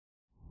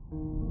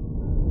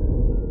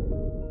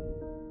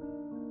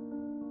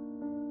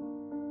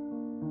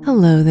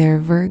Hello there,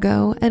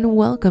 Virgo, and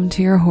welcome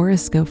to your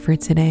horoscope for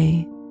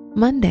today,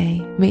 Monday,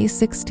 May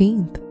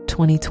 16th,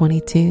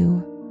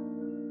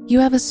 2022. You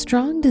have a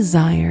strong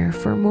desire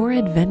for more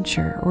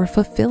adventure or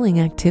fulfilling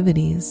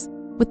activities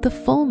with the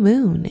full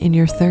moon in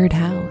your third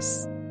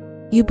house.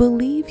 You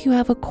believe you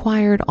have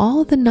acquired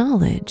all the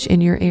knowledge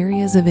in your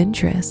areas of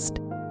interest,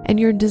 and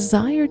your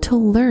desire to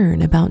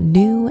learn about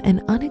new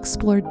and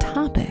unexplored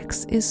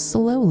topics is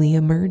slowly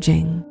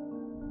emerging.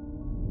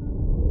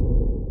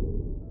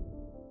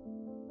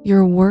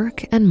 Your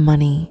work and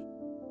money.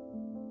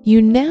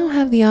 You now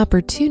have the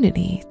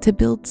opportunity to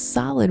build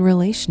solid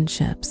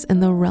relationships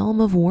in the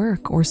realm of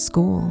work or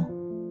school.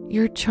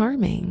 You're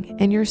charming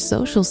and your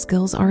social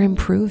skills are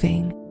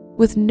improving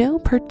with no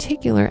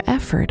particular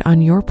effort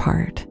on your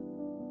part.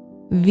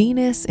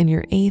 Venus in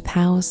your 8th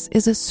house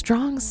is a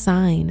strong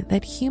sign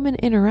that human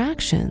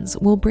interactions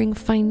will bring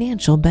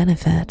financial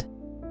benefit.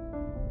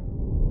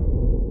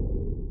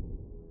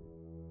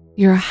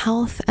 Your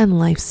health and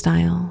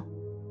lifestyle.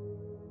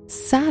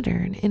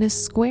 Saturn in a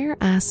square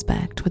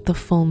aspect with the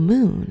full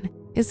moon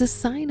is a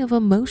sign of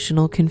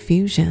emotional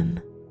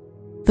confusion.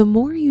 The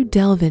more you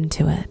delve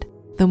into it,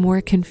 the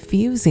more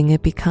confusing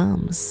it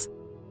becomes.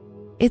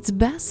 It's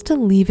best to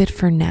leave it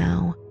for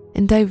now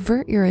and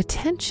divert your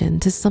attention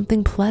to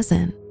something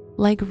pleasant,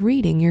 like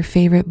reading your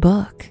favorite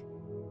book.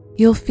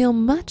 You'll feel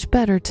much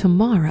better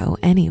tomorrow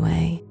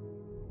anyway.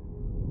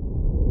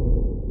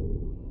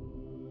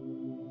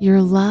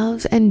 Your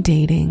love and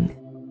dating.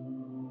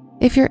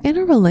 If you're in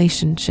a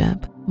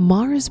relationship,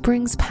 Mars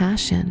brings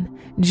passion,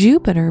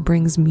 Jupiter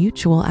brings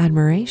mutual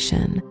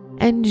admiration,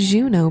 and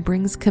Juno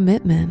brings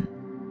commitment.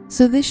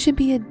 So this should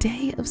be a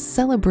day of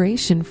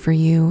celebration for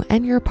you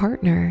and your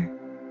partner.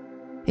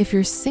 If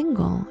you're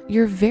single,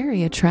 you're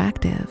very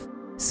attractive,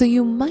 so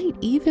you might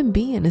even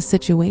be in a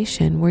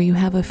situation where you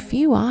have a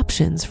few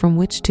options from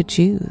which to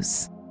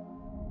choose.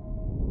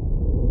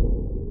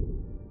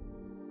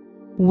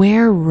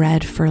 Wear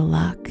red for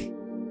luck.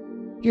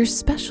 Your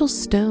special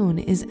stone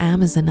is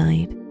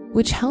Amazonite,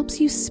 which helps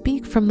you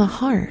speak from the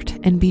heart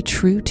and be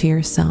true to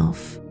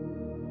yourself.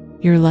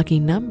 Your lucky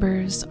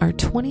numbers are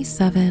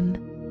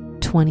 27,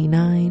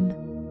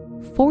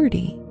 29,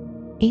 40,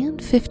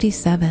 and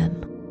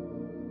 57.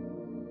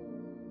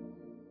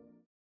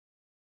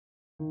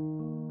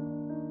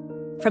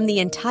 From the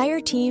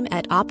entire team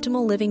at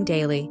Optimal Living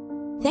Daily,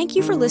 thank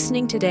you for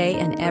listening today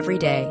and every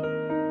day.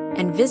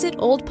 And visit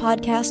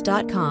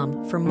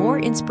oldpodcast.com for more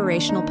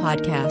inspirational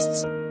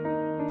podcasts.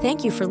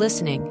 Thank you for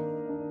listening.